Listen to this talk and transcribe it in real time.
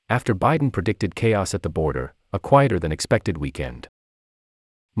after Biden predicted chaos at the border, a quieter than expected weekend.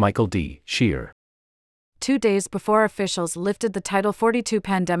 Michael D. Shear. 2 days before officials lifted the Title 42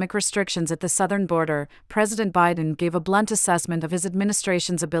 pandemic restrictions at the southern border, President Biden gave a blunt assessment of his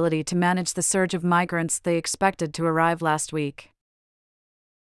administration's ability to manage the surge of migrants they expected to arrive last week.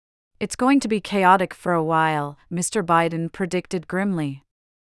 "It's going to be chaotic for a while," Mr. Biden predicted grimly.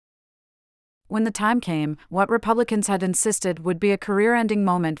 When the time came, what Republicans had insisted would be a career-ending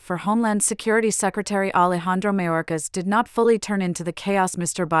moment for Homeland Security Secretary Alejandro Mayorkas did not fully turn into the chaos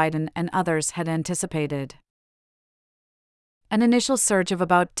Mr. Biden and others had anticipated. An initial surge of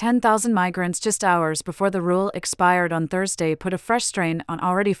about 10,000 migrants just hours before the rule expired on Thursday put a fresh strain on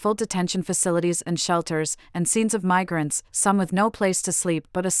already full detention facilities and shelters, and scenes of migrants, some with no place to sleep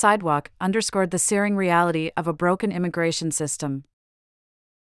but a sidewalk, underscored the searing reality of a broken immigration system.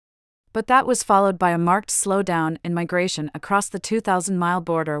 But that was followed by a marked slowdown in migration across the 2,000-mile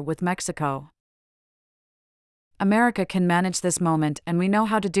border with Mexico. "America can manage this moment, and we know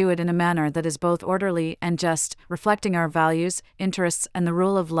how to do it in a manner that is both orderly and just, reflecting our values, interests, and the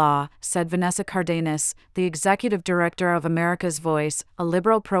rule of law," said Vanessa Cardenas, the executive director of America's Voice, a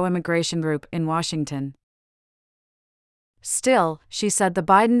liberal pro-immigration group in Washington. Still, she said the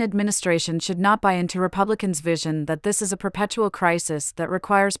Biden administration should not buy into Republicans' vision that this is a perpetual crisis that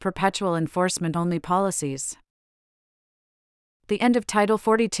requires perpetual enforcement-only policies. The end of Title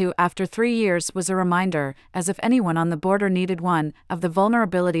 42 after 3 years was a reminder, as if anyone on the border needed one, of the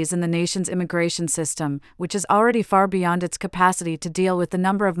vulnerabilities in the nation's immigration system, which is already far beyond its capacity to deal with the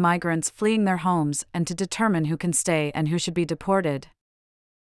number of migrants fleeing their homes and to determine who can stay and who should be deported.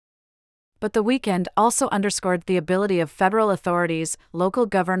 But the weekend also underscored the ability of federal authorities, local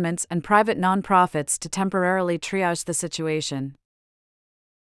governments, and private nonprofits to temporarily triage the situation.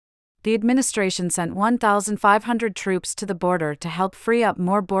 The administration sent 1,500 troops to the border to help free up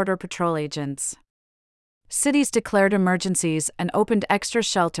more Border Patrol agents. Cities declared emergencies and opened extra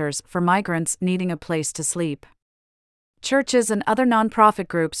shelters for migrants needing a place to sleep. Churches and other nonprofit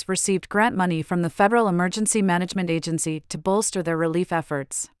groups received grant money from the Federal Emergency Management Agency to bolster their relief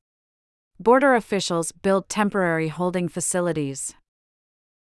efforts. Border officials built temporary holding facilities.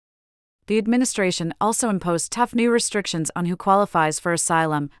 The administration also imposed tough new restrictions on who qualifies for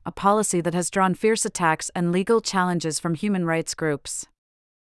asylum, a policy that has drawn fierce attacks and legal challenges from human rights groups.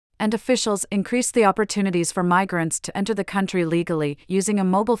 And officials increased the opportunities for migrants to enter the country legally, using a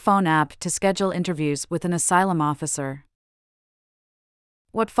mobile phone app to schedule interviews with an asylum officer.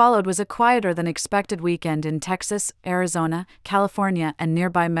 What followed was a quieter than expected weekend in Texas, Arizona, California, and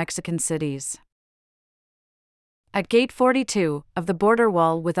nearby Mexican cities. At Gate 42 of the border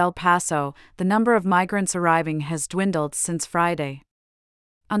wall with El Paso, the number of migrants arriving has dwindled since Friday.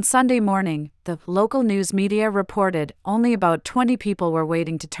 On Sunday morning, the local news media reported only about 20 people were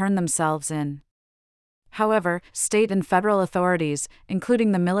waiting to turn themselves in. However, state and federal authorities,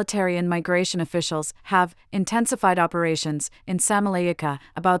 including the military and migration officials, have intensified operations in Samalayuca,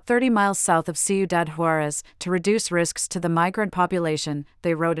 about 30 miles south of Ciudad Juarez, to reduce risks to the migrant population,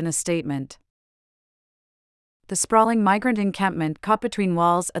 they wrote in a statement. The sprawling migrant encampment caught between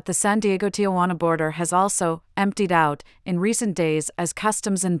walls at the San Diego-Tijuana border has also emptied out in recent days as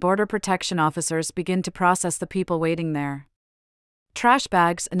Customs and Border Protection officers begin to process the people waiting there. Trash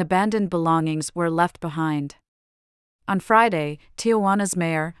bags and abandoned belongings were left behind. On Friday, Tijuana's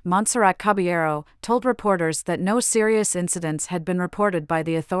mayor, Montserrat Caballero, told reporters that no serious incidents had been reported by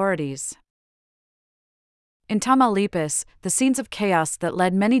the authorities. In Tamaulipas, the scenes of chaos that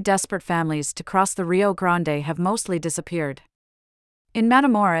led many desperate families to cross the Rio Grande have mostly disappeared. In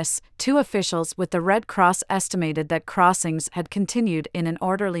Matamoros, 2 officials with the Red Cross estimated that crossings had continued in an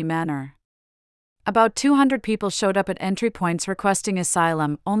orderly manner. About 200 people showed up at entry points requesting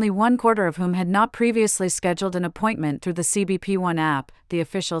asylum, only 1/4 of whom had not previously scheduled an appointment through the CBP One app, the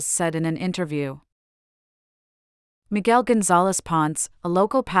officials said in an interview. Miguel Gonzalez Ponce, a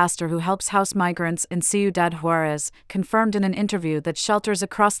local pastor who helps house migrants in Ciudad Juarez, confirmed in an interview that shelters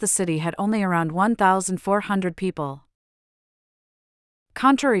across the city had only around 1,400 people.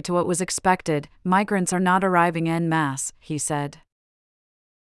 Contrary to what was expected, migrants are not arriving en masse, he said.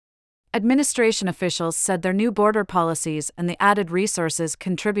 Administration officials said their new border policies and the added resources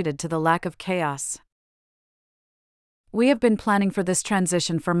contributed to the lack of chaos. "We have been planning for this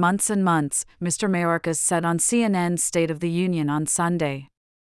transition for months and months," Mr. Mayorkas said on CNN's State of the Union on Sunday.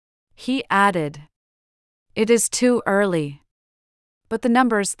 He added, "It is too early. But the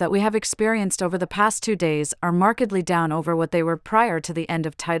numbers that we have experienced over the past 2 days are markedly down over what they were prior to the end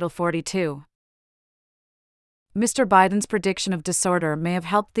of Title 42. Mr. Biden's prediction of disorder may have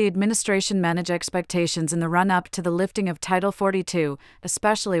helped the administration manage expectations in the run-up to the lifting of Title 42,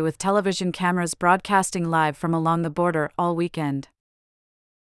 especially with television cameras broadcasting live from along the border all weekend.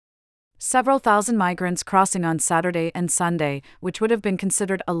 Several thousand migrants crossing on Saturday and Sunday, which would have been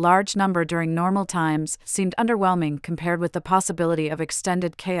considered a large number during normal times, seemed underwhelming compared with the possibility of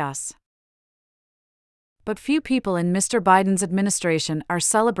extended chaos. But few people in Mr. Biden's administration are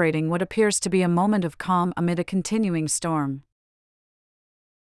celebrating what appears to be a moment of calm amid a continuing storm.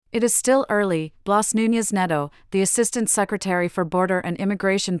 It is still early, Blas Núñez Neto, the Assistant Secretary for Border and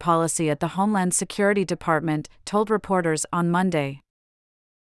Immigration Policy at the Homeland Security Department, told reporters on Monday.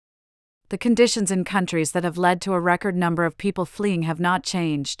 The conditions in countries that have led to a record number of people fleeing have not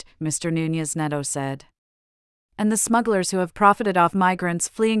changed, Mr. Núñez Neto said. And the smugglers who have profited off migrants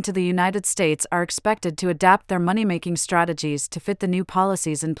fleeing to the United States are expected to adapt their money-making strategies to fit the new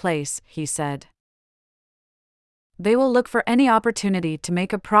policies in place, he said. They will look for any opportunity to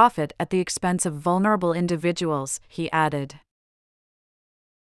make a profit at the expense of vulnerable individuals, he added.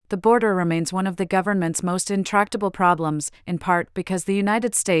 The border remains one of the government's most intractable problems, in part because the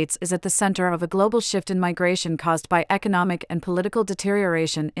United States is at the center of a global shift in migration caused by economic and political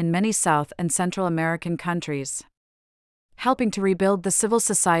deterioration in many South and Central American countries. Helping to rebuild the civil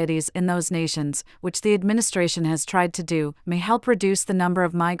societies in those nations, which the administration has tried to do, may help reduce the number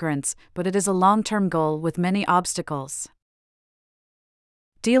of migrants, but it is a long-term goal with many obstacles.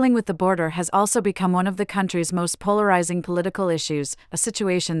 Dealing with the border has also become one of the country's most polarizing political issues, a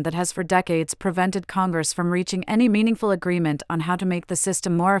situation that has for decades prevented Congress from reaching any meaningful agreement on how to make the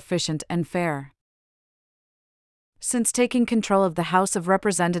system more efficient and fair. Since taking control of the House of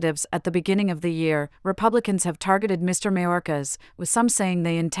Representatives at the beginning of the year, Republicans have targeted Mr. Mayorkas, with some saying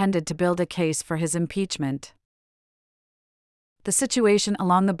they intended to build a case for his impeachment. The situation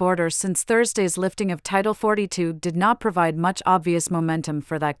along the border since Thursday's lifting of Title 42 did not provide much obvious momentum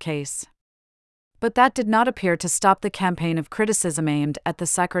for that case. But that did not appear to stop the campaign of criticism aimed at the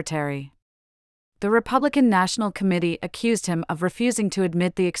secretary. The Republican National Committee accused him of refusing to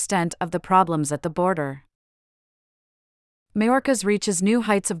admit the extent of the problems at the border. Mayorkas reaches new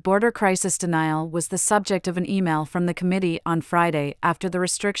heights of border crisis denial was the subject of an email from the committee on Friday after the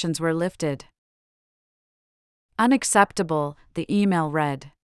restrictions were lifted. Unacceptable, the email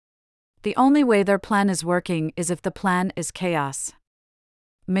read. The only way their plan is working is if the plan is chaos.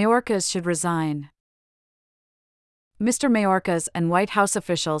 Mayorkas should resign. Mr. Mayorkas and White House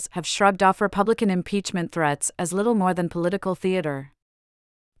officials have shrugged off Republican impeachment threats as little more than political theater.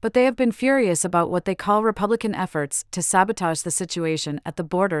 But they have been furious about what they call Republican efforts to sabotage the situation at the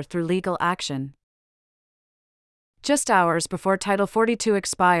border through legal action. Just hours before Title 42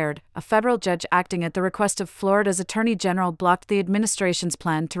 expired, a federal judge acting at the request of Florida's Attorney General blocked the administration's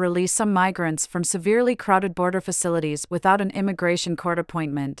plan to release some migrants from severely crowded border facilities without an immigration court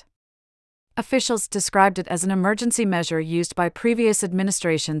appointment. Officials described it as an emergency measure used by previous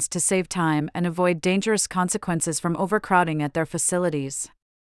administrations to save time and avoid dangerous consequences from overcrowding at their facilities.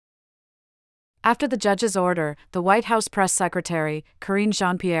 After the judge's order, the White House press secretary, Karine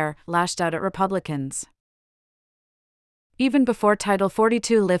Jean-Pierre, lashed out at Republicans. Even before Title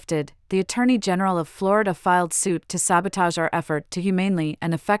 42 lifted, the Attorney General of Florida filed suit to sabotage our effort to humanely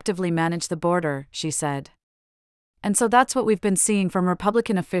and effectively manage the border, she said. And so that's what we've been seeing from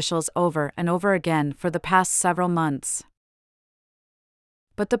Republican officials over and over again for the past several months.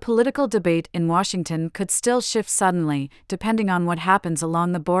 But the political debate in Washington could still shift suddenly, depending on what happens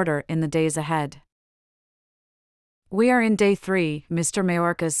along the border in the days ahead. We are in day 3, Mr.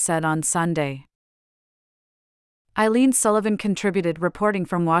 Mayorkas said on Sunday. Eileen Sullivan contributed reporting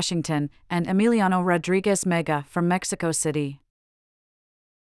from Washington, and Emiliano Rodriguez Mega from Mexico City.